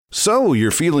So, you're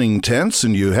feeling tense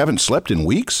and you haven't slept in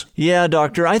weeks? Yeah,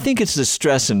 doctor, I think it's the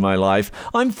stress in my life.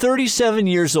 I'm 37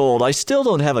 years old. I still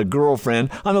don't have a girlfriend.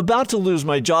 I'm about to lose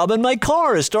my job, and my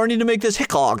car is starting to make this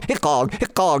hiccog, hiccog,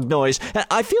 hiccog noise.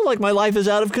 I feel like my life is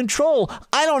out of control.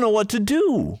 I don't know what to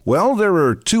do. Well, there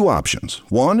are two options.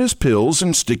 One is pills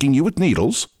and sticking you with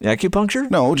needles.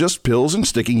 Acupuncture? No, just pills and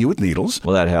sticking you with needles.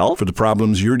 Will that help? For the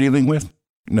problems you're dealing with?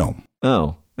 No.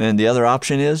 Oh, and the other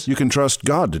option is? You can trust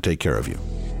God to take care of you.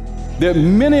 That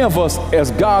many of us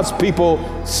as God's people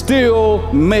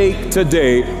still make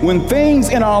today when things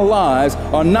in our lives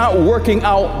are not working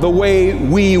out the way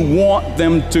we want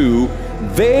them to.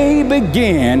 They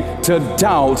begin to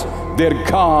doubt that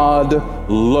God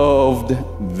loved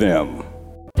them.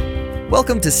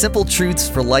 Welcome to Simple Truths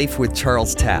for Life with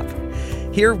Charles Tapp.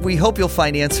 Here, we hope you'll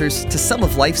find answers to some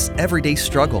of life's everyday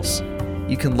struggles.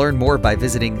 You can learn more by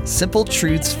visiting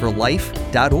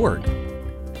simpletruthsforlife.org.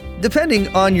 Depending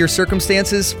on your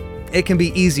circumstances, it can be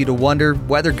easy to wonder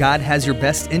whether God has your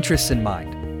best interests in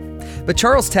mind. But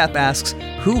Charles Tapp asks,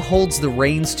 who holds the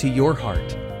reins to your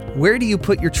heart? Where do you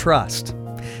put your trust?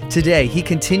 Today, he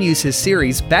continues his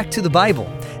series Back to the Bible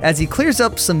as he clears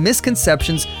up some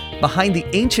misconceptions behind the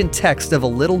ancient text of a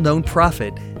little-known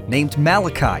prophet named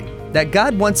Malachi that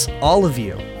God wants all of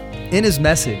you. In his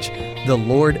message, The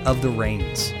Lord of the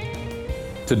Reins.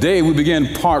 Today we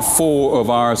begin part 4 of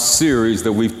our series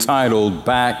that we've titled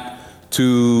Back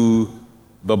to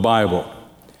the Bible.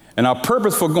 And our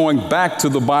purpose for going back to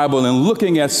the Bible and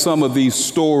looking at some of these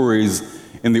stories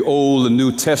in the Old and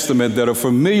New Testament that are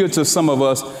familiar to some of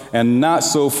us and not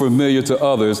so familiar to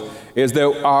others is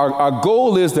that our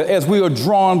goal is that as we are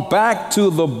drawn back to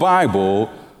the Bible,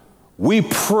 we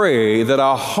pray that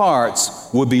our hearts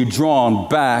will be drawn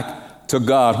back to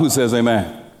God. Who says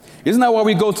amen? Isn't that why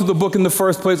we go to the book in the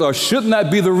first place? Or shouldn't that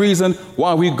be the reason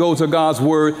why we go to God's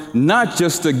Word? Not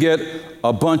just to get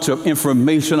a bunch of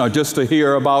information or just to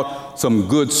hear about some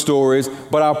good stories,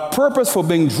 but our purpose for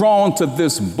being drawn to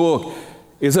this book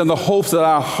is in the hopes that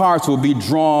our hearts will be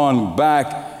drawn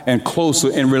back and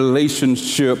closer in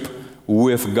relationship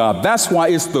with God. That's why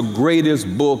it's the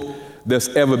greatest book that's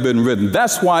ever been written.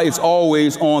 That's why it's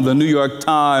always on the New York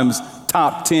Times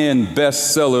top 10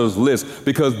 bestsellers list,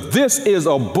 because this is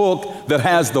a book that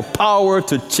has the power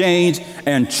to change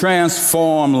and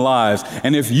transform lives.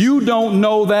 And if you don't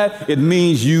know that, it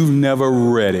means you've never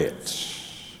read it.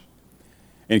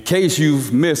 In case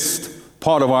you've missed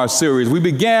part of our series, we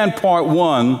began part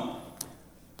 1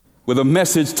 with a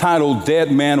message titled Dead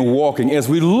Man Walking, as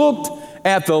we looked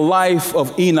at the life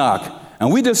of Enoch. And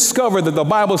we discovered that the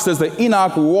Bible says that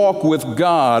Enoch walked with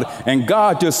God, and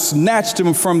God just snatched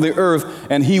him from the earth,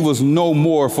 and he was no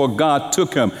more, for God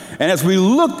took him. And as we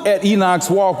looked at Enoch's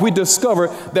walk, we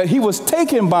discovered that he was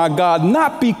taken by God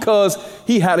not because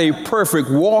he had a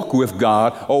perfect walk with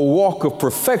God or walk of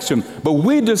perfection, but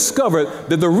we discovered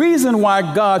that the reason why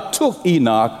God took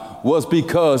Enoch was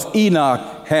because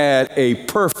Enoch had a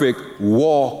perfect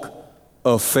walk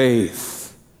of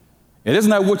faith. And isn't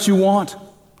that what you want?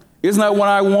 Isn't that what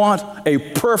I want? A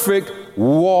perfect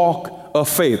walk of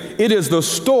faith. It is the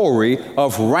story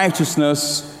of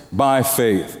righteousness by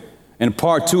faith. In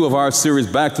part 2 of our series,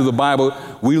 Back to the Bible,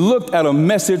 we looked at a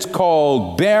message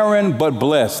called Barren but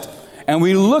Blessed. And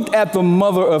we looked at the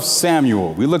mother of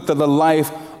Samuel. We looked at the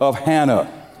life of Hannah.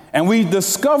 And we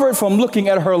discovered from looking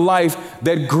at her life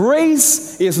that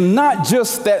grace is not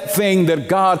just that thing that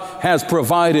God has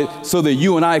provided so that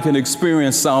you and I can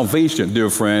experience salvation, dear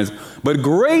friends. But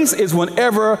grace is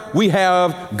whenever we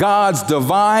have God's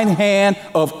divine hand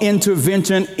of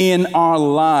intervention in our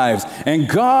lives. And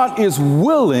God is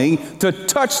willing to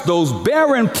touch those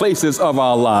barren places of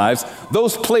our lives,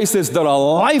 those places that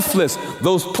are lifeless,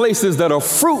 those places that are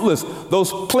fruitless,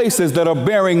 those places that are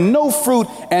bearing no fruit,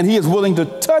 and He is willing to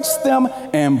touch them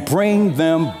and bring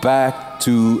them back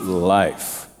to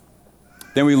life.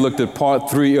 Then we looked at part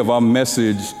 3 of our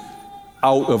message,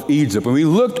 Out of Egypt. And we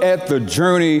looked at the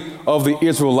journey of the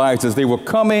Israelites as they were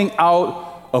coming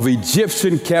out of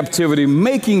Egyptian captivity,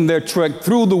 making their trek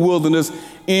through the wilderness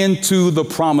into the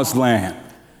promised land.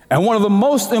 And one of the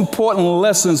most important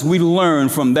lessons we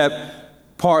learned from that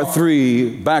part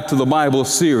 3 Back to the Bible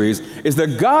series is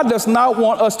that God does not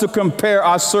want us to compare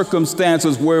our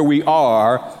circumstances where we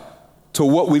are to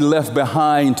what we left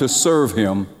behind to serve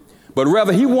Him, but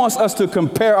rather He wants us to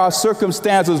compare our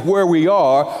circumstances where we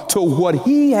are to what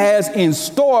He has in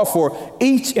store for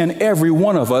each and every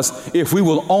one of us if we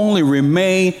will only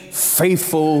remain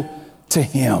faithful to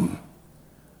Him.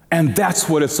 And that's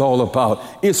what it's all about.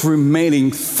 It's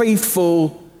remaining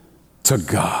faithful to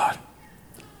God.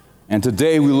 And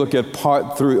today we look at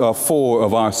part 4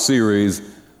 of our series,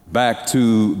 back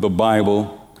to the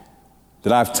Bible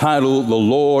that I've titled The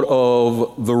Lord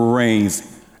of the Reigns.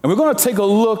 And we're going to take a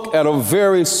look at a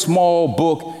very small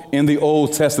book in the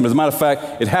Old Testament. As a matter of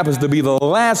fact, it happens to be the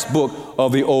last book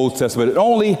of the Old Testament. It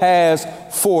only has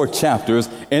 4 chapters,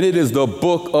 and it is the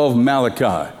book of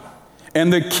Malachi.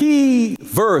 And the key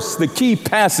verse, the key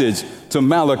passage to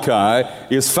Malachi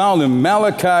is found in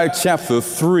Malachi chapter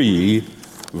 3,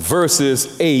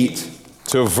 verses 8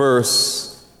 to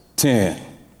verse 10.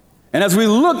 And as we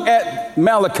look at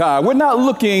Malachi, we're not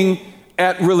looking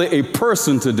at really a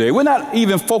person today. We're not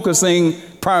even focusing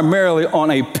primarily on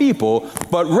a people,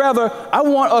 but rather I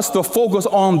want us to focus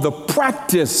on the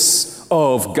practice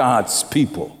of God's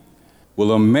people.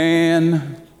 Will a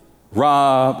man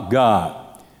rob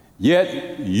God?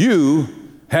 Yet you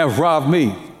have robbed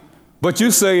me. But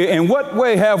you say, in what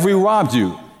way have we robbed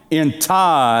you? In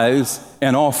tithes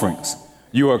and offerings.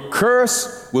 You are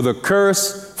cursed with a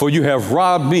curse, for you have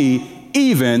robbed me,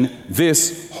 even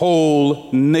this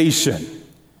whole nation.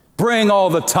 Bring all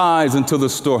the tithes into the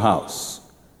storehouse,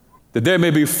 that there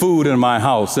may be food in my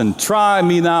house, and try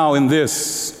me now in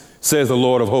this, says the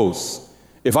Lord of hosts,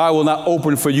 if I will not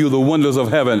open for you the windows of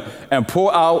heaven and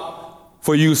pour out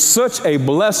for you such a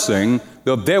blessing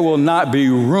that there will not be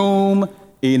room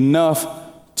enough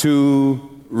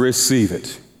to receive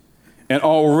it. And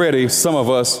already some of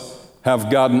us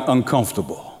have gotten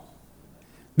uncomfortable.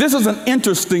 This is an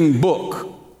interesting book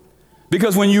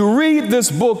because when you read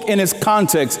this book in its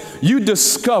context, you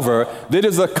discover that it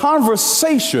is a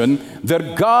conversation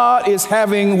that God is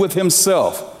having with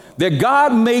himself, that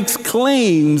God makes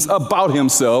claims about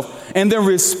himself and then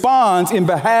responds in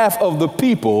behalf of the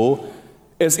people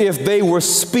as if they were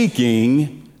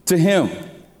speaking to him.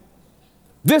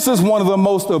 This is one of the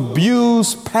most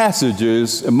abused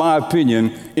passages, in my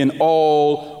opinion, in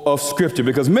all of Scripture,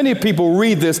 because many people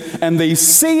read this and they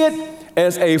see it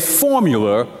as a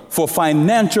formula for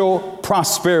financial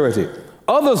prosperity.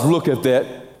 Others look at that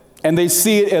and they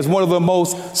see it as one of the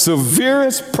most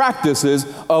severest practices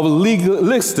of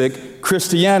legalistic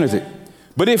Christianity.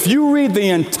 But if you read the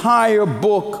entire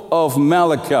book of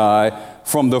Malachi,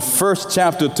 from the 1st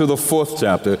chapter to the 4th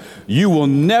chapter, you will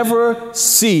never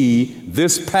see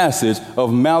this passage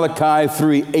of Malachi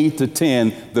 3, 8 to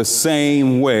 10 the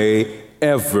same way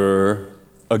ever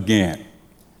again.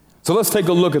 So let's take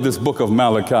a look at this book of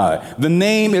Malachi. The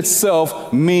name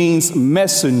itself means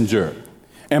messenger.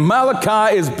 And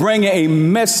Malachi is bringing a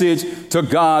message to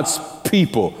God's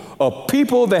people, a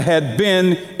people that had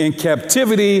been in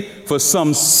captivity for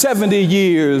some 70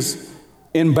 years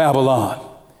in Babylon.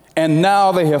 And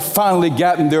now they have finally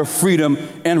gotten their freedom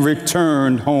and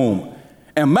returned home.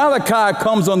 And Malachi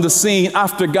comes on the scene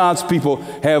after God's people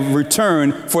have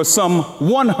returned for some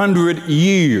 100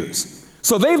 years.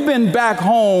 So they've been back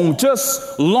home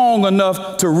just long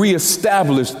enough to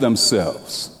reestablish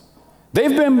themselves.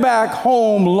 They've been back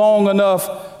home long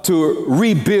enough to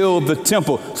rebuild the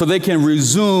temple so they can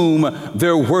resume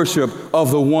their worship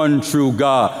of the one true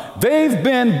God. They've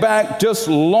been back just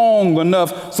long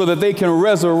enough so that they can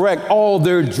resurrect all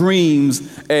their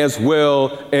dreams as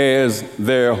well as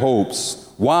their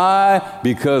hopes. Why?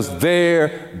 Because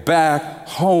they're back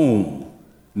home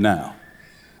now.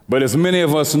 But as many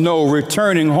of us know,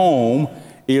 returning home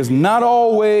is not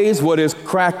always what it's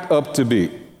cracked up to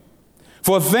be.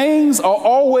 For things are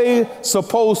always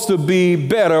supposed to be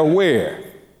better where?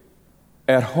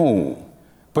 At home.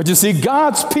 But you see,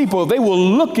 God's people, they were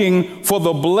looking for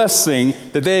the blessing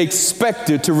that they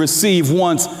expected to receive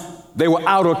once they were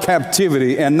out of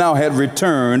captivity and now had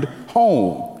returned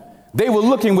home. They were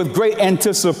looking with great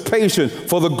anticipation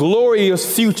for the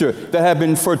glorious future that had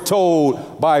been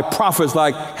foretold by prophets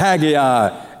like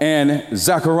Haggai and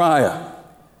Zechariah.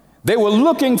 They were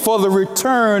looking for the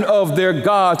return of their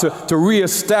God to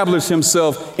reestablish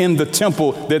himself in the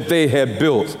temple that they had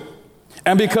built.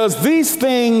 And because these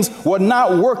things were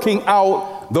not working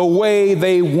out the way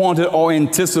they wanted or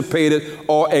anticipated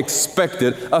or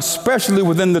expected, especially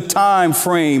within the time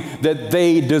frame that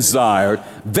they desired,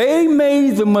 they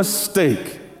made the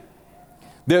mistake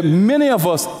that many of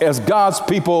us as God's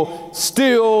people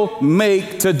still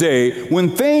make today. When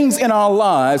things in our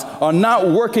lives are not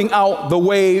working out the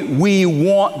way we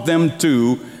want them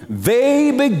to,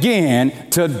 they began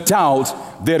to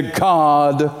doubt that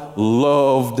God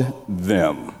loved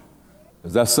them.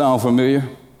 Does that sound familiar?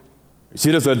 See,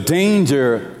 there's a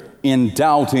danger in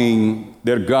doubting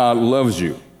that God loves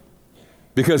you,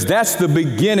 because that's the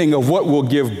beginning of what will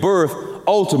give birth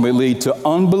ultimately to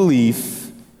unbelief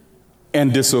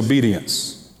and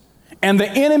disobedience. And the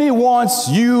enemy wants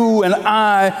you and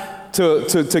I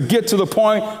to get to the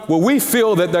point where we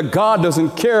feel that God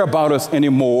doesn't care about us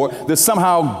anymore, that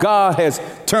somehow God has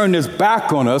turned his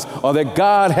back on us, or that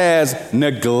God has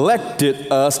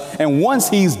neglected us. And once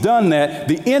he's done that,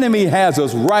 the enemy has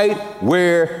us right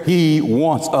where he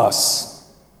wants us.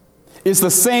 It's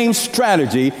the same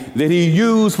strategy that he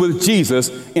used with Jesus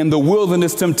in the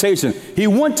wilderness temptation. He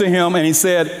went to him and he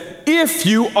said, "If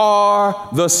you are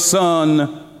the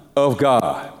Son of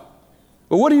God."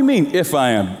 Well, what do you mean, if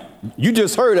I am? You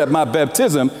just heard at my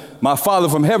baptism, my Father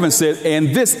from heaven said,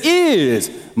 "And this is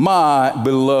my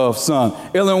beloved Son."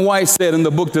 Ellen White said in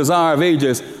the book Desire of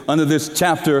Ages, under this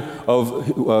chapter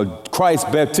of Christ's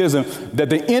baptism, that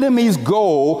the enemy's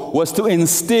goal was to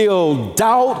instill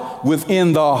doubt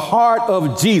within the heart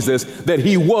of Jesus that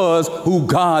he was who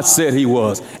God said he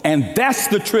was. And that's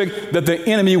the trick that the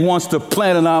enemy wants to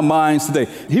plant in our minds today.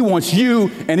 He wants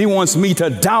you and he wants me to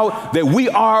doubt that we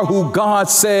are who God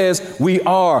says we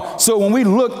are. So when we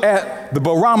look at the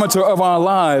barometer of our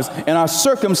lives and our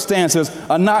circumstances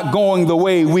are not going the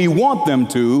way we want them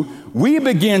to, we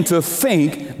begin to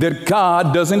think that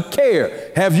God doesn't care.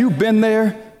 Have you been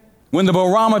there? When the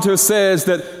barometer says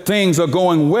that things are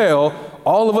going well,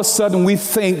 all of a sudden we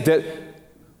think that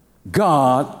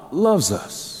God loves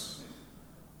us.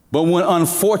 But when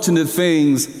unfortunate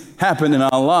things happen in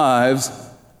our lives,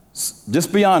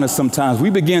 just be honest, sometimes we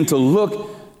begin to look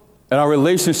at our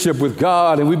relationship with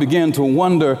God and we begin to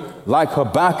wonder, like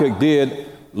Habakkuk did,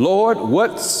 "Lord,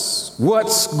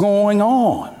 what's going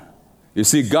on?" You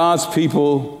see, God's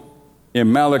people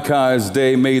in Malachi's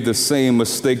day made the same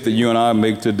mistake that you and I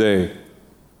make today.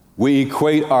 We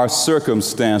equate our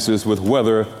circumstances with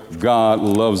whether God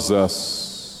loves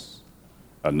us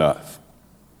enough.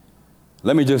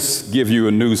 Let me just give you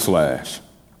a news flash.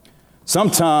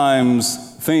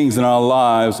 Sometimes things in our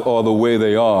lives are the way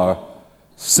they are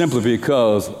simply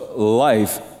because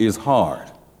life is hard.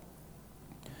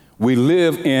 We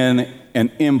live in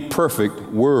an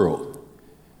imperfect world.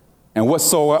 And what's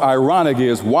so ironic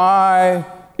is, why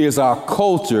is our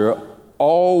culture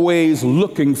always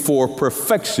looking for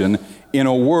perfection in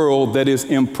a world that is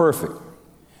imperfect?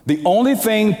 The only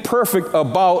thing perfect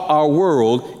about our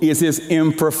world is its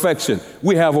imperfection.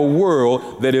 We have a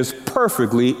world that is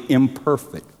perfectly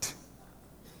imperfect.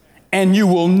 And you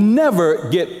will never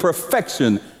get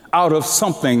perfection out of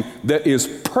something that is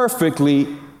perfectly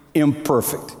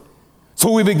imperfect.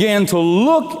 So we began to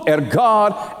look at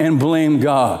God and blame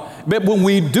God. But when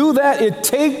we do that, it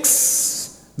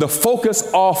takes the focus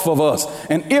off of us.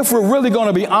 And if we're really going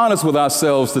to be honest with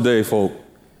ourselves today, folks,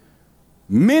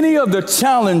 many of the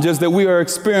challenges that we are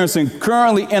experiencing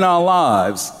currently in our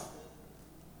lives,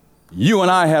 you and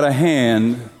I had a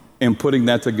hand in putting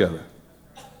that together.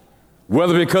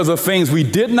 Whether because of things we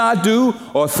did not do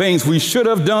or things we should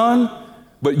have done,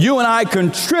 but you and I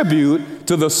contribute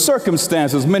to the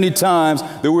circumstances many times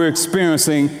that we're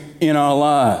experiencing in our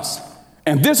lives.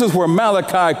 And this is where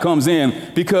Malachi comes in,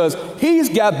 because he's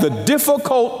got the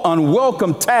difficult,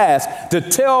 unwelcome task to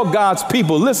tell God's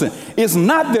people, listen, it's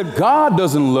not that God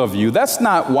doesn't love you. That's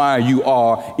not why you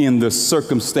are in the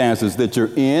circumstances that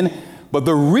you're in. But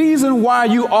the reason why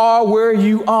you are where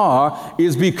you are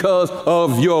is because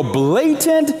of your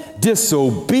blatant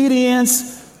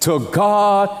disobedience to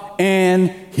God and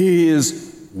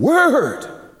his word.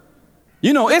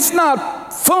 You know, it's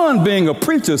not fun being a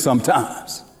preacher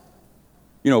sometimes.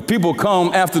 You know, people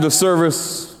come after the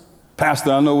service,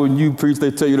 "Pastor, I know when you preach,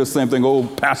 they tell you the same thing. Oh,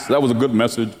 Pastor, that was a good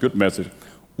message, good message."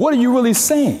 What are you really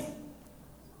saying?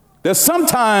 There's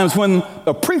sometimes when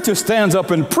a preacher stands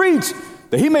up and preach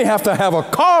that he may have to have a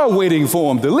car waiting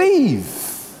for him to leave.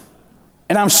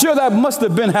 And I'm sure that must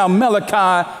have been how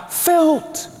Malachi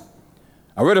felt.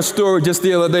 I read a story just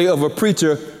the other day of a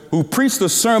preacher who preached a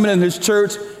sermon in his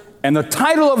church, and the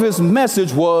title of his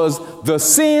message was "The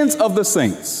Sins of the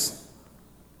Saints."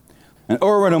 And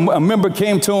a member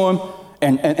came to him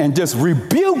and just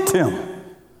rebuked him.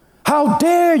 "How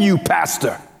dare you,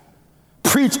 Pastor,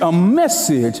 preach a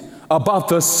message about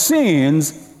the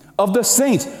sins of the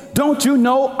saints? Don't you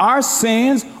know our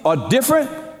sins are different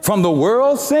from the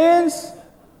world's sins?"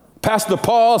 Pastor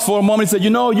paused for a moment and said,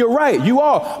 "You know, you're right, you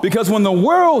are. Because when the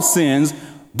world sins,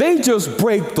 they just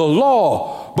break the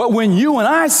law. But when you and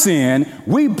I sin,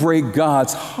 we break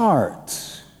God's heart."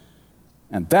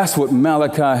 And that's what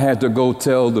Malachi had to go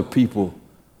tell the people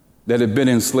that had been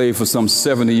enslaved for some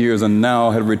 70 years and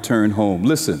now had returned home.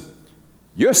 Listen,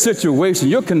 your situation,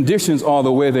 your conditions are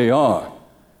the way they are.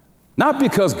 Not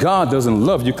because God doesn't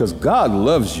love you, because God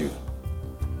loves you.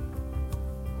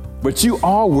 But you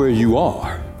are where you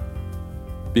are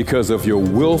because of your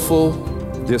willful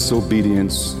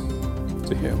disobedience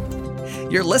to him.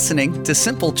 You're listening to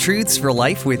Simple Truths for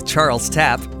Life with Charles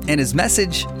Tapp and his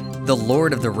message, The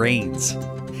Lord of the Reigns.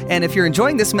 And if you're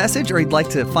enjoying this message or you'd like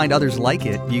to find others like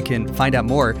it, you can find out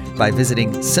more by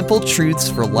visiting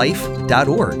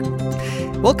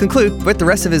simpletruthsforlife.org. We'll conclude with the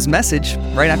rest of his message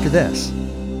right after this.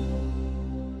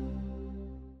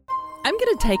 I'm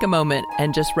going to take a moment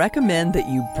and just recommend that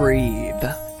you breathe.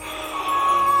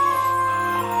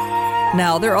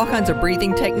 Now, there are all kinds of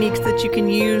breathing techniques that you can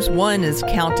use. One is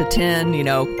count to 10,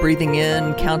 breathing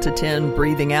in, count to 10,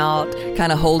 breathing out,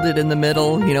 kind of hold it in the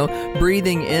middle,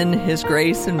 breathing in His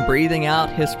grace and breathing out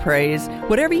His praise.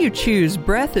 Whatever you choose,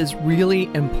 breath is really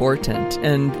important.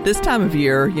 And this time of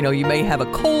year, you may have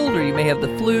a cold or you may have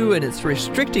the flu and it's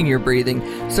restricting your breathing,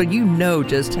 so you know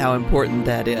just how important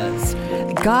that is.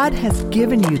 God has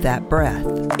given you that breath.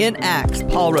 In Acts,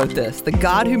 Paul wrote this: "The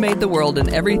God who made the world and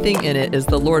everything in it is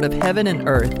the Lord of heaven and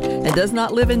earth, and does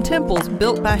not live in temples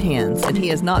built by hands, and He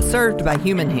is not served by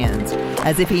human hands,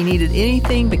 as if He needed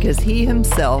anything, because He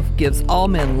Himself gives all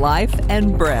men life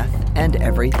and breath and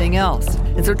everything else."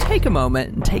 And so take a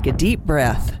moment and take a deep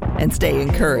breath and stay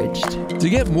encouraged. To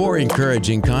get more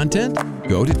encouraging content,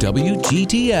 go to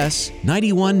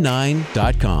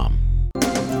WGTS919.com.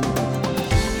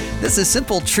 This is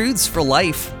Simple Truths for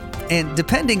Life. And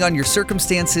depending on your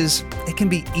circumstances, it can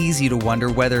be easy to wonder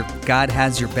whether God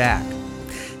has your back.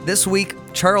 This week,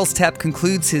 Charles Tapp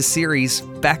concludes his series,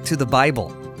 Back to the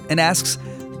Bible, and asks,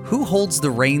 who holds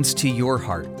the reins to your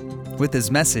heart? With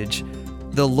his message,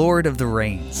 The Lord of the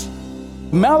Reigns.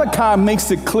 Malachi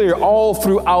makes it clear all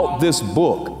throughout this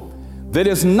book that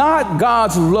it's not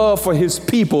God's love for His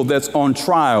people that's on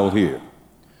trial here.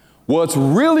 What's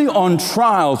really on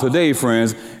trial today,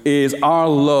 friends, is our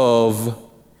love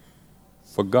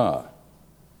for God.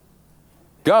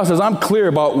 God says, I'm clear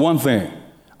about one thing.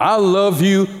 I love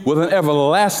you with an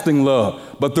everlasting love.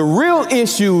 But the real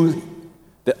issue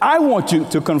that I want you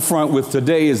to confront with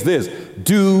today is this: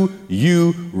 do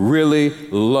you really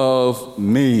love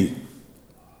me?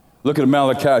 Look at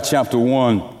Malachi chapter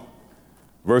 1,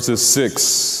 verses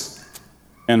 6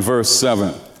 and verse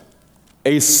 7.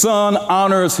 A son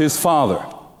honors his father,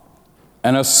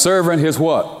 and a servant his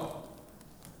what?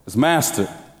 His master.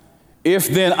 If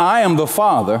then I am the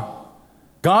Father,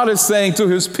 God is saying to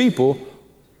His people,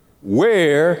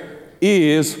 where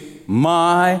is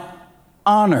my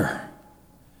honor?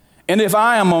 And if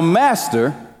I am a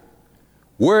master,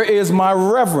 where is my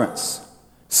reverence?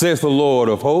 Says the Lord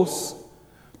of hosts.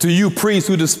 To you priests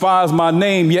who despise my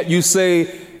name, yet you say,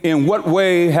 in what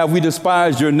way have we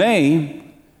despised your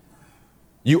name?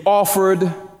 You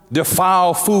offered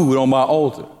defiled food on my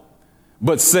altar.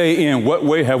 But say, in what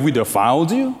way have we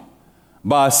defiled you?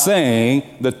 By saying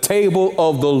the table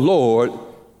of the Lord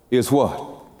is what?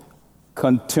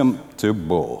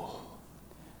 Contemptible.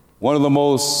 One of the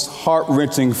most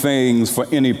heart-wrenching things for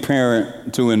any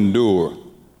parent to endure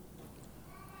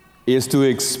is to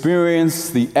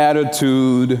experience the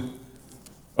attitude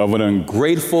of an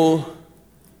ungrateful,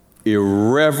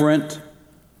 irreverent,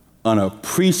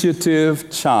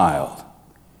 unappreciative child.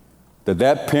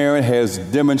 That parent has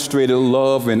demonstrated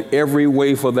love in every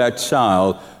way for that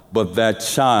child, but that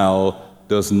child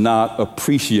does not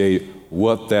appreciate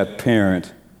what that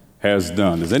parent has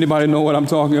done. Does anybody know what I'm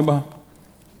talking about?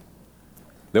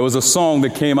 There was a song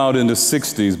that came out in the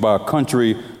 60s by a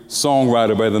country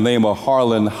songwriter by the name of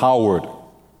Harlan Howard,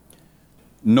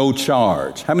 No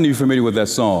Charge. How many of you are familiar with that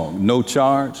song, No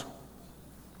Charge?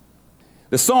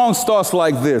 The song starts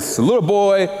like this. A little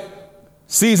boy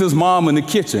sees his mom in the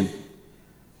kitchen,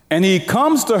 and he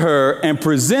comes to her and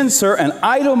presents her an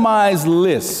itemized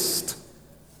list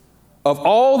of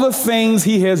all the things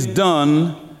he has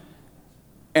done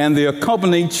and the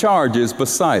accompanying charges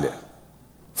beside it.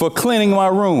 For cleaning my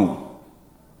room,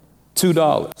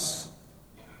 $2.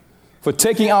 For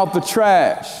taking out the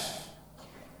trash,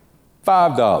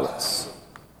 $5.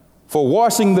 For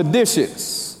washing the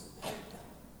dishes,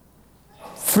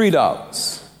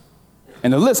 $3.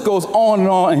 And the list goes on,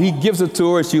 and he gives it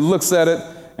to her, and she looks at it,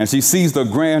 and she sees the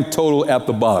grand total at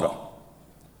the bottom.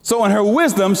 So in her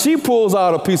wisdom, she pulls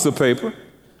out a piece of paper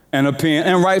and a pen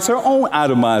and writes her own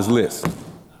itemized list.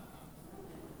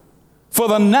 For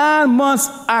the 9 months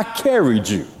I carried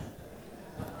you.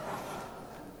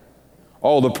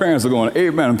 All the parents are going,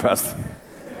 amen, Pastor.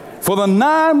 For the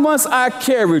 9 months I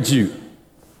carried you,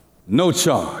 no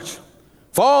charge.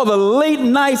 For all the late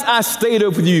nights I stayed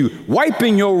up with you,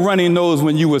 wiping your runny nose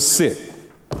when you were sick,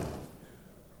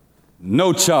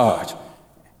 no charge.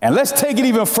 And let's take it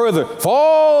even further. For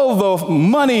all the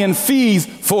money and fees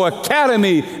for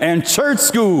academy and church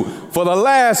school for the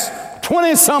last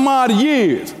 20 some odd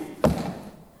years,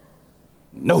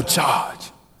 no charge.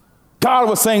 God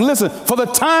was saying, listen, for the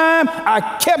time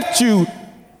I kept you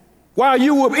while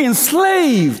you were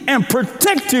enslaved and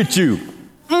protected you,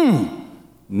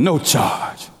 no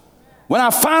charge. When I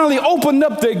finally opened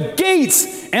up the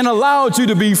gates and allowed you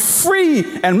to be free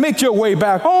and make your way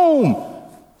back home,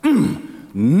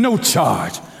 no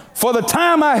charge. For the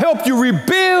time I helped you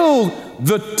rebuild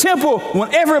the temple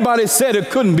when everybody said it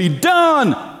couldn't be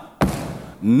done,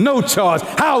 no charge.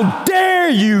 How dare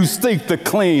you stake the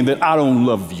claim that I don't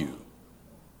love you?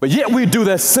 But yet we do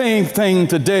that same thing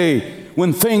today.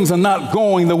 When things are not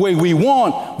going the way we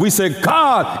want, we say,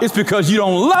 God, it's because you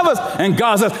don't love us. And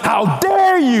God says, how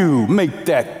dare you make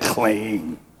that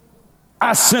claim?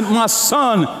 I sent my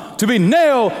son to be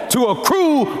nailed to a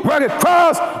cruel, rugged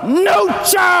cross, no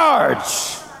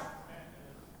charge.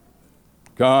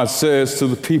 God says to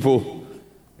the people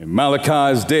in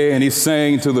Malachi's day, and he's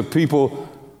saying to the people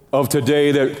of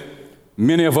today that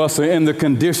many of us are in the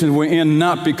condition we're in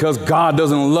not because God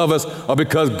doesn't love us or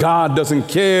because God doesn't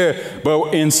care,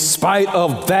 but in spite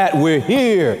of that, we're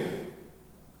here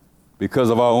because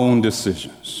of our own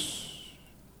decisions.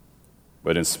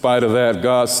 But in spite of that,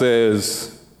 God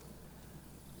says,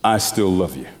 I still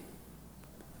love you.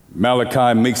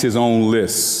 Malachi makes his own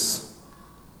list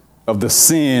of the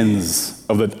sins,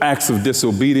 of the acts of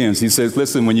disobedience. He says,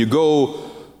 listen, when you go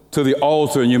to the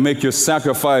altar and you make your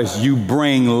sacrifice, you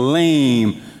bring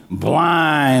lame,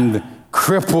 blind,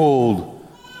 crippled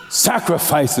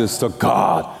sacrifices to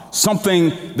God, something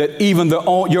that even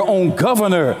your own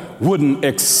governor wouldn't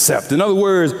accept. In other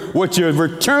words, what you're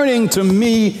returning to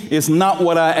me is not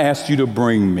what I asked you to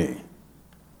bring me.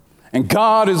 And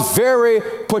God is very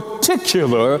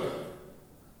particular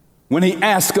when he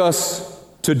asks us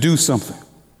to do something.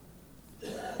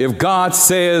 If God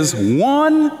says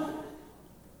 1,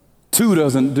 2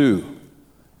 doesn't do.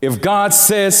 If God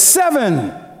says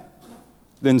 7,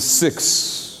 then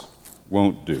 6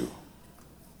 won't do.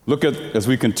 Look at, as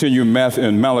we continue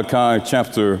in Malachi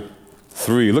chapter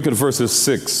 3, look at verses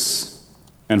 6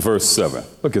 and verse 7.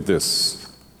 Look at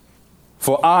this.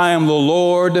 For I am the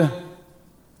Lord,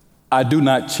 I do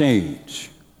not change.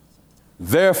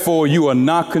 Therefore you are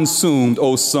not consumed,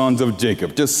 O sons of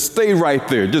Jacob. Just stay right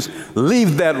there. Just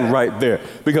leave that right there.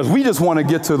 Because we just want to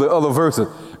get to the other verses.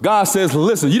 God says,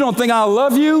 listen, you don't think I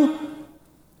love you?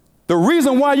 The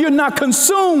reason why you're not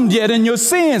consumed yet in your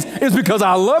sins is because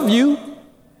I love you.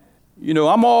 You know,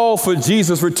 I'm all for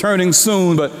Jesus returning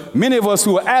soon, but many of us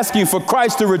who are asking for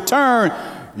Christ to return,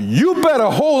 you better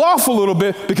hold off a little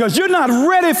bit because you're not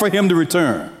ready for him to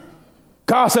return.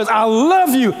 God says, I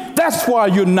love you. That's why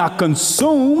you're not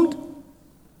consumed.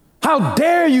 How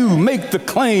dare you make the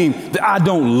claim that I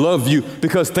don't love you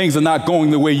because things are not going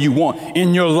the way you want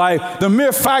in your life? The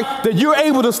mere fact that you're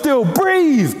able to still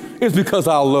breathe is because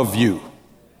I love you.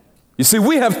 You see,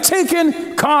 we have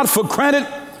taken God for granted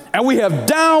and we have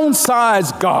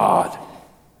downsized God.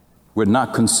 We're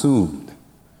not consumed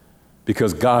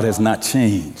because God has not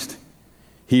changed.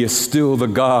 He is still the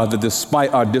God that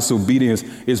despite our disobedience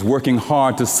is working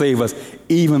hard to save us,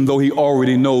 even though he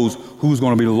already knows who's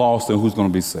going to be lost and who's going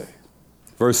to be saved.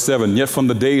 Verse 7, yet from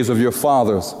the days of your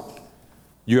fathers,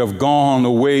 you have gone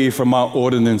away from my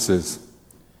ordinances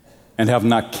and have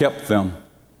not kept them.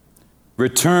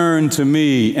 Return to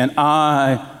me and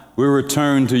I will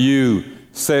return to you,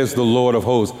 says the Lord of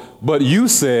hosts. But you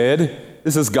said,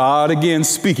 this is God again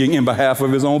speaking in behalf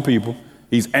of his own people.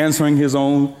 He's answering his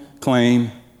own claim.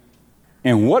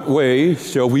 In what way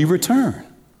shall we return?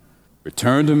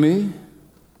 Return to me,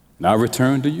 and I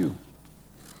return to you.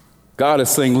 God is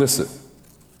saying, listen,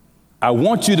 I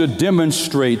want you to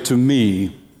demonstrate to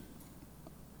me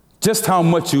just how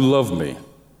much you love me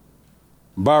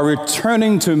by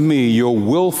returning to me your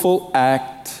willful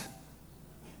act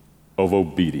of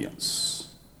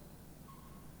obedience.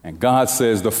 And God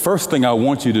says, the first thing I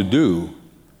want you to do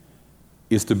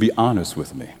is to be honest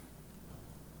with me.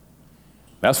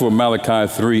 That's where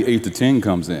Malachi 3, 8-10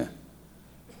 comes in.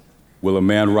 Will a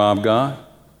man rob God?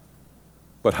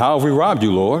 But how have we robbed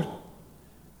you, Lord?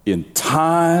 In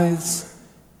tithes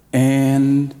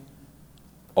and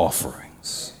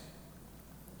offerings.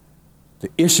 The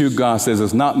issue, God says,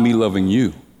 is not me loving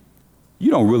you.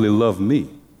 You don't really love me.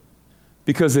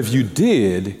 Because if you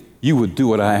did, you would do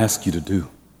what I ask you to do.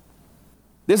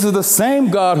 This is the same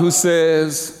God who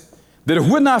says that if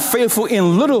we're not faithful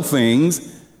in little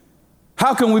things,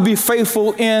 how can we be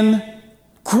faithful in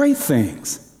great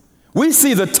things? We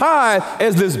see the tithe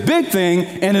as this big thing,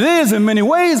 and it is in many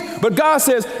ways, but God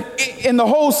says, in the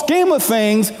whole scheme of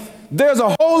things, there's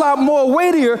a whole lot more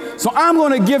weightier, so I'm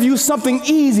going to give you something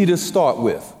easy to start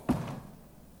with.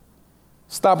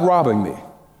 Stop robbing me.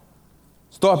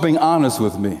 Start being honest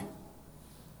with me.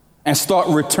 and start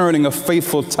returning a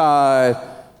faithful tithe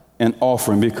and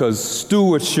offering, because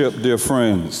stewardship, dear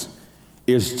friends,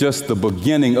 is just the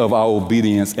beginning of our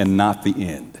obedience and not the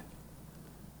end.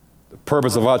 The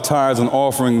purpose of our tithes and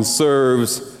offerings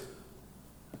serves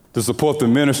to support the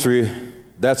ministry.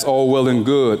 That's all well and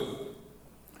good.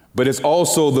 But it's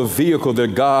also the vehicle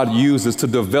that God uses to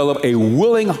develop a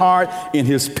willing heart in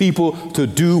his people to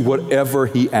do whatever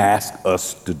he asks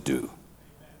us to do.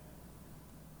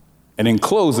 And in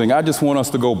closing, I just want us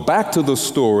to go back to the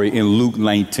story in Luke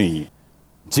 19.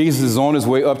 Jesus is on his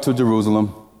way up to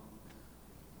Jerusalem,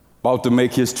 about to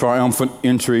make his triumphant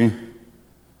entry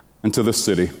into the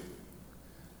city.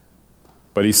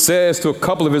 But he says to a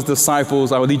couple of his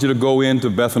disciples, I would need you to go into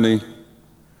Bethany,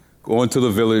 go into the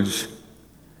village,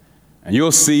 and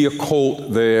you'll see a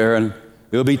colt there, and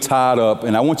it'll be tied up,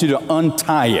 and I want you to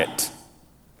untie it.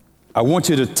 I want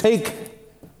you to take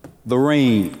the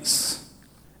reins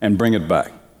and bring it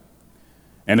back.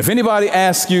 And if anybody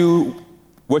asks you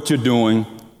what you're doing,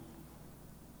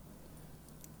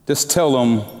 just tell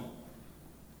them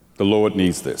the Lord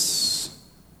needs this.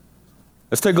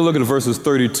 Let's take a look at verses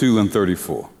 32 and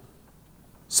 34.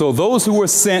 So those who were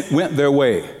sent went their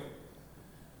way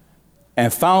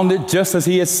and found it just as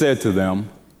he had said to them.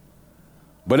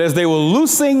 But as they were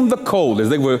loosing the colt, as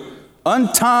they were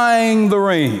untying the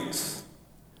reins,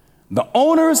 the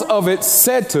owners of it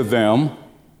said to them,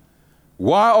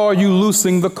 why are you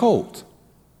loosing the colt?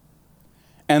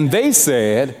 And they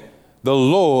said, the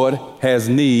Lord has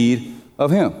need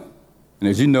of him. And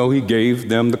as you know, he gave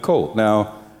them the colt.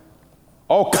 Now,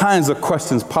 all kinds of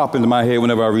questions pop into my head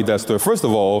whenever I read that story. First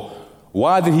of all,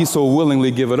 why did he so willingly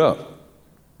give it up?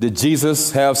 Did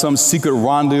Jesus have some secret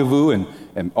rendezvous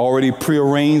and already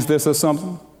prearranged this or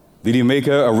something? Did he make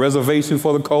a reservation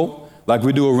for the colt like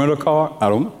we do a rental car? I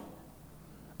don't know.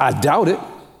 I doubt it.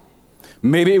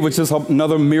 Maybe it was just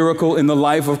another miracle in the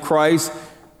life of Christ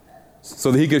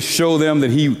so that he could show them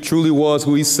that he truly was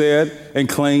who he said and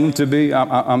claimed to be.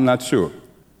 I'm not sure.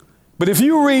 But if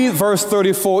you read verse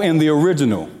 34 in the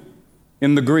original,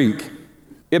 in the Greek,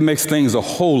 it makes things a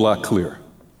whole lot clearer.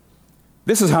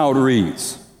 This is how it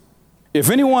reads. If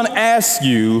anyone asks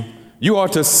you, you are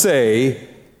to say,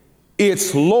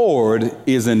 its Lord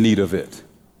is in need of it.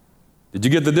 Did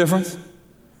you get the difference?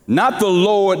 Not the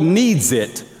Lord needs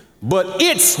it, but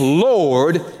its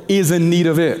Lord is in need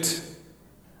of it.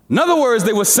 In other words,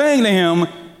 they were saying to him,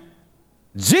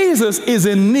 Jesus is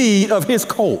in need of his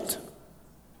colt.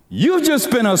 You've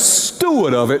just been a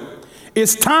steward of it.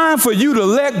 It's time for you to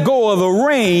let go of the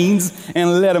reins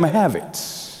and let him have it.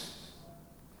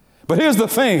 But here's the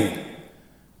thing.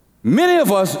 Many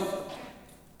of us,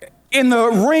 in the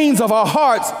reins of our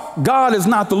hearts, God is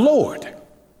not the Lord.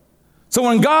 So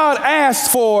when God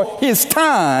asks for his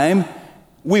time,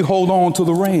 we hold on to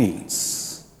the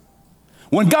reins.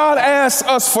 When God asks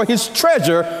us for his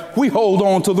treasure, we hold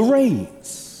on to the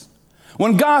reins.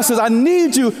 When God says, I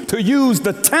need you to use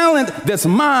the talent that's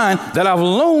mine, that I've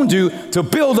loaned you to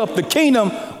build up the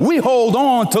kingdom, we hold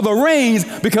on to the reins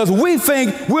because we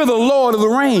think we're the Lord of the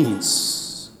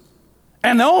reins.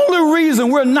 And the only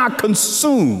reason we're not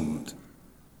consumed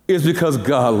is because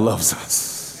God loves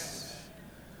us.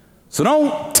 So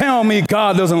don't tell me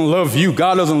God doesn't love you,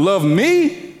 God doesn't love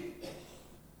me.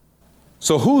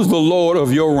 So who's the Lord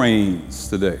of your reins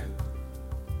today?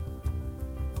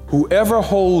 Whoever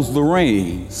holds the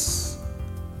reins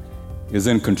is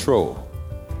in control.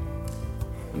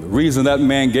 And the reason that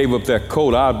man gave up that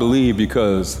coat, I believe,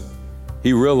 because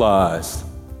he realized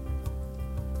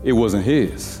it wasn't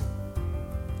his.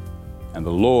 And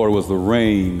the Lord was the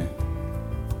rein,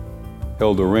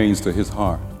 held the reins to his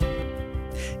heart.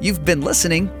 You've been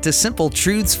listening to Simple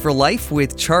Truths for Life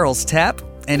with Charles Tapp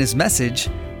and his message,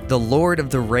 The Lord of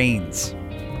the Reins.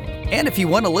 And if you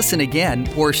want to listen again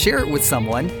or share it with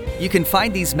someone, you can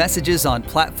find these messages on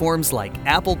platforms like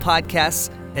Apple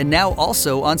Podcasts and now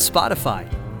also on Spotify.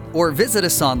 Or visit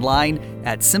us online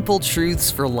at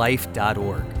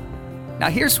simpletruthsforlife.org. Now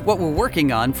here's what we're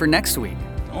working on for next week.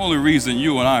 The only reason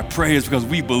you and I pray is because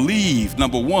we believe,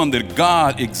 number one, that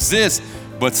God exists,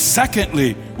 but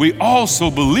secondly, we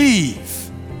also believe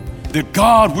that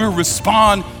God will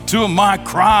respond to my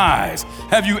cries.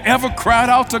 Have you ever cried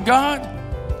out to God?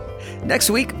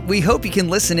 Next week, we hope you can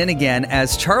listen in again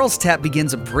as Charles Tapp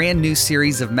begins a brand new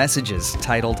series of messages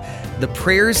titled The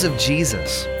Prayers of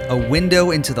Jesus, A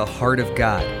Window into the Heart of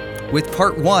God, with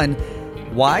part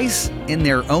 1, Wise in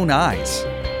Their Own Eyes.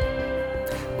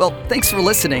 Well, thanks for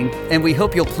listening, and we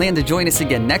hope you'll plan to join us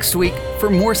again next week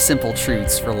for more Simple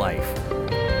Truths for Life.